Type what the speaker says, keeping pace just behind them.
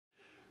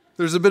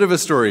There's a bit of a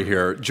story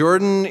here.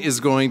 Jordan is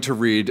going to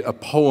read a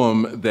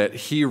poem that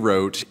he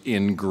wrote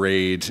in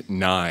grade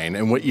 9.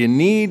 And what you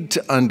need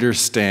to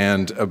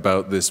understand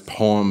about this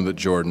poem that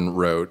Jordan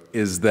wrote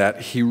is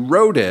that he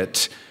wrote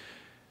it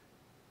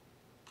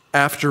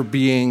after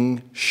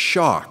being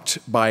shocked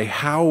by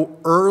how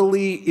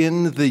early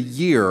in the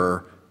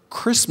year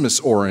Christmas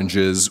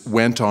oranges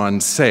went on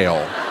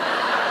sale.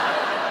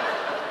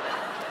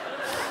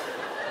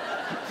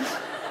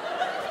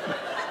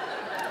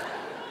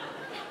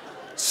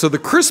 So the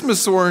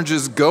Christmas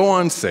oranges go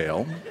on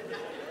sale.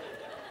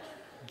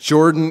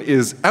 Jordan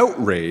is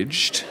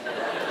outraged,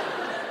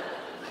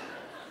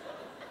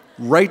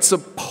 writes a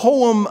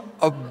poem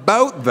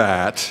about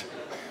that,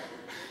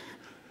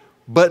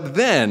 but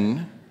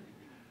then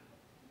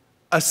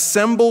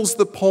assembles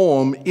the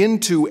poem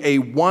into a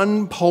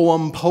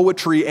one-poem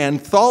poetry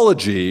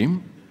anthology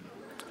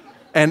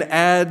and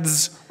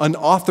adds an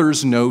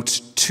author's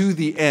note to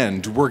the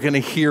end. We're going to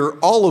hear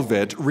all of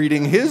it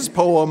reading his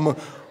poem,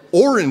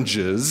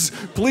 Oranges.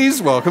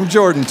 Please welcome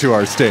Jordan to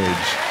our stage.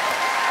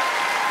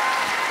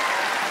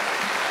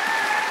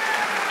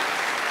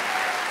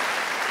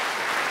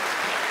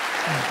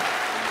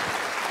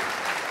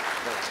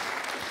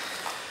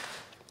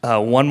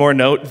 One more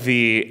note,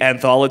 the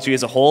anthology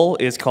as a whole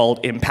is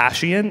called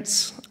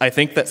Impatience. I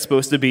think that's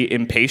supposed to be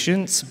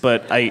impatience,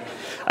 but I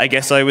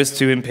guess I was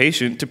too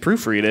impatient to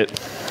proofread it.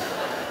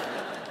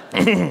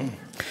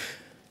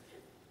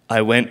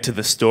 I went to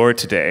the store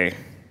today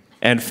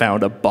and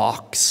found a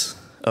box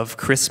of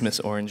Christmas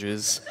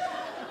oranges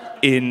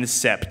in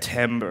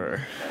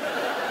September.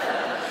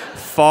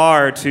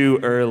 Far too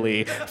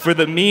early, for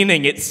the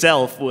meaning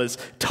itself was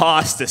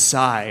tossed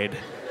aside.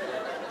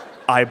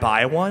 I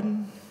buy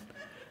one?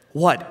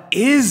 What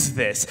is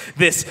this?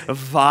 This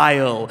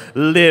vile,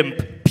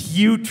 limp,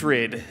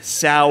 putrid,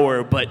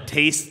 sour, but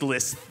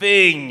tasteless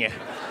thing.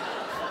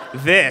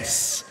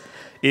 This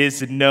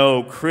is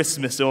no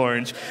Christmas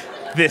orange.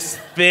 This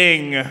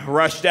thing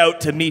rushed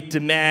out to meet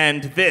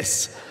demand.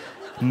 This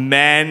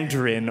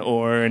mandarin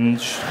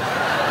orange.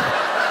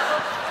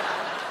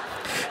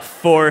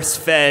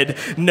 Force-fed,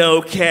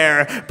 no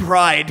care,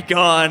 pride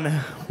gone.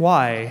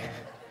 Why?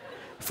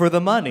 For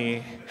the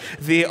money.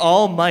 The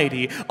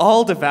almighty,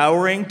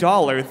 all-devouring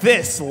dollar.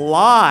 This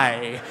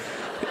lie.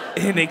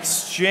 In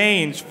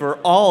exchange for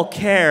all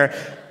care.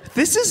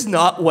 This is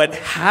not what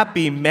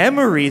happy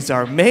memories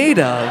are made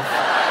of.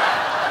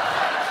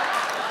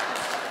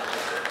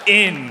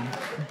 In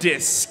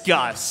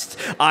disgust,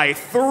 I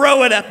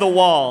throw it at the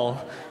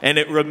wall, and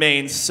it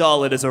remains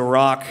solid as a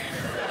rock.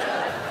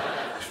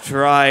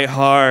 Try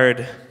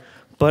hard,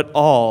 but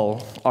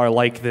all are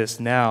like this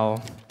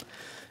now.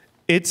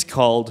 It's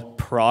called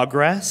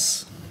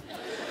progress.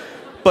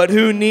 But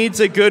who needs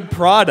a good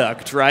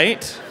product,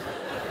 right?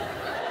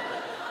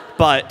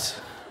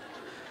 But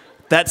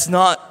that's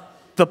not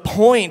the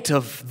point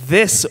of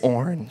this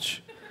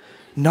orange.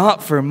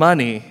 Not for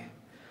money.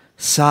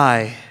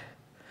 Sigh.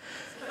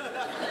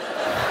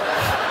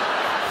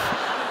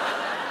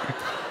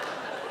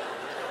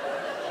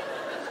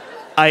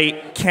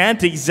 I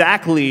can't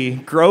exactly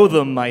grow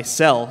them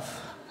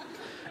myself,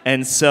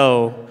 and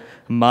so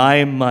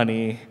my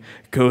money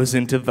goes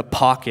into the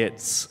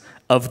pockets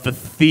of the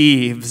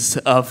thieves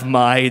of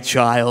my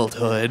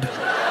childhood.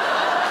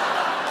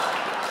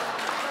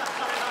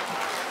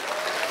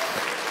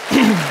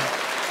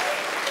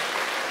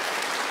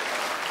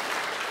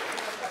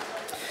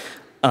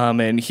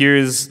 And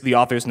here's the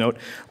author's note.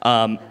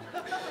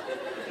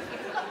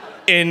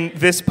 In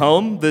this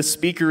poem, the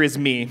speaker is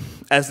me,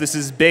 as this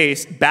is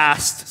based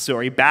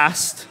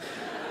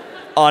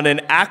on an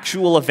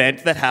actual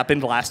event that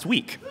happened last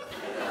week.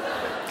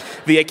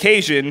 The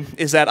occasion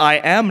is that I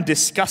am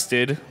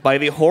disgusted by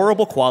the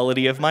horrible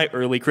quality of my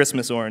early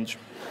Christmas orange.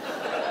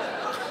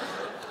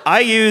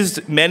 I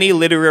used many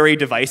literary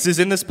devices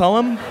in this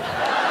poem.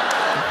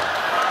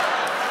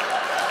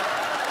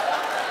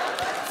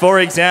 For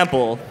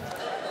example,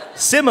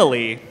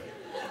 simile,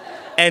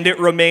 and it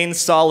remains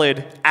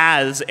solid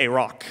as a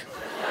rock.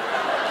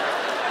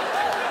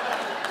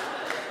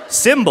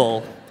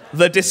 Symbol,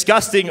 the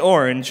disgusting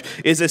orange,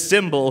 is a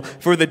symbol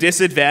for the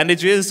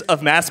disadvantages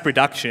of mass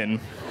production.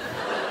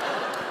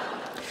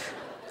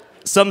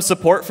 Some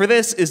support for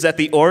this is that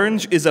the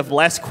orange is of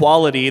less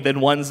quality than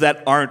ones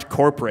that aren't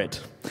corporate.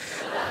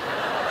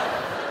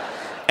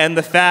 And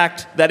the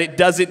fact that it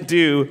doesn't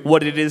do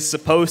what it is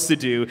supposed to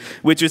do,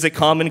 which is a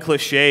common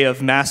cliche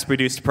of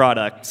mass-produced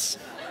products.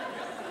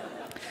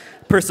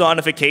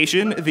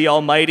 Personification, the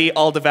almighty,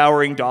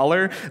 all-devouring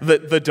dollar.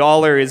 The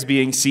dollar is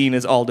being seen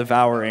as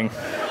all-devouring.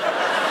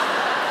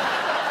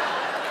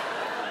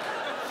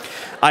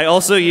 I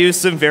also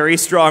use some very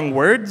strong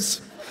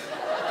words,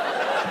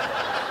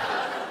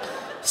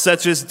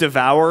 such as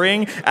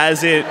devouring,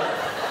 as in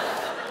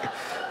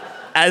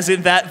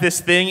that this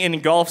thing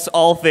engulfs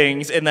all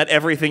things and that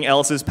everything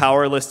else is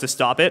powerless to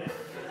stop it.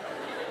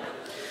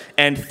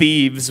 And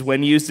thieves,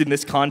 when used in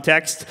this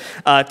context,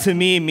 to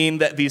me mean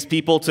that these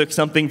people took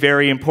something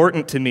very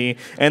important to me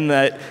and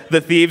that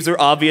the thieves are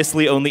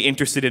obviously only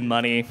interested in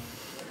money.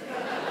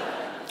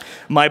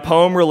 My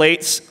poem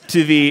relates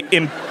to the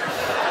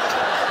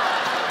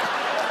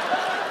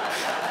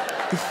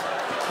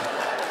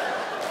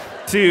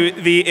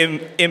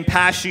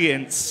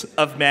impatience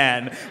of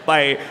man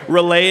by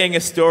relaying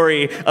a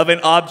story of an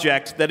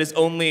object that is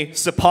only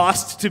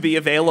supposed to be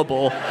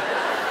available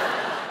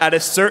at a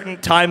certain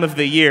time of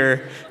the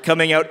year,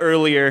 coming out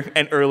earlier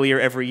and earlier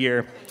every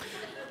year.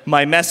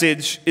 My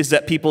message is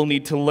that people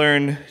need to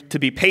learn to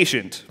be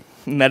patient,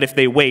 and that if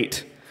they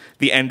wait,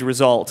 the end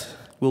result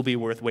will be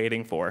worth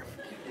waiting for.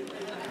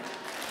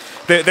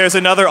 There's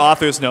another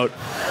author's note.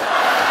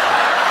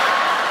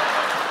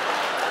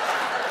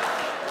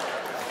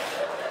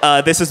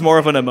 This is more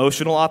of an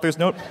emotional author's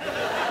note.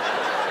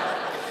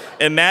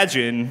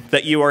 Imagine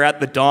that you are at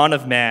the dawn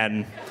of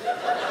man.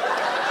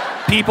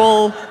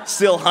 People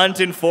still hunt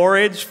and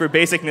forage for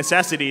basic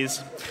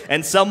necessities,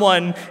 and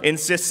someone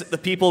insists that the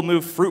people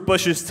move fruit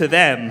bushes to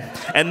them,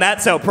 and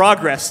that's how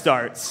progress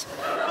starts.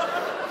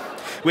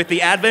 With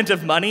the advent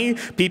of money,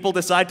 people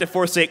decide to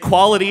forsake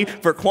quality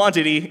for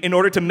quantity in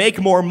order to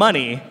make more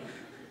money.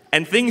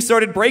 And things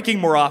started breaking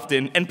more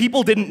often, and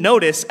people didn't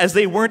notice as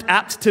they weren't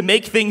apt to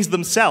make things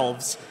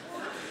themselves.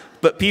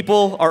 But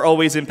people are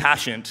always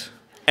impatient,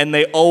 and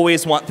they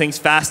always want things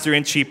faster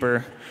and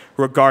cheaper,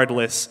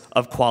 regardless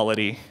of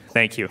quality.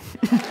 Thank you.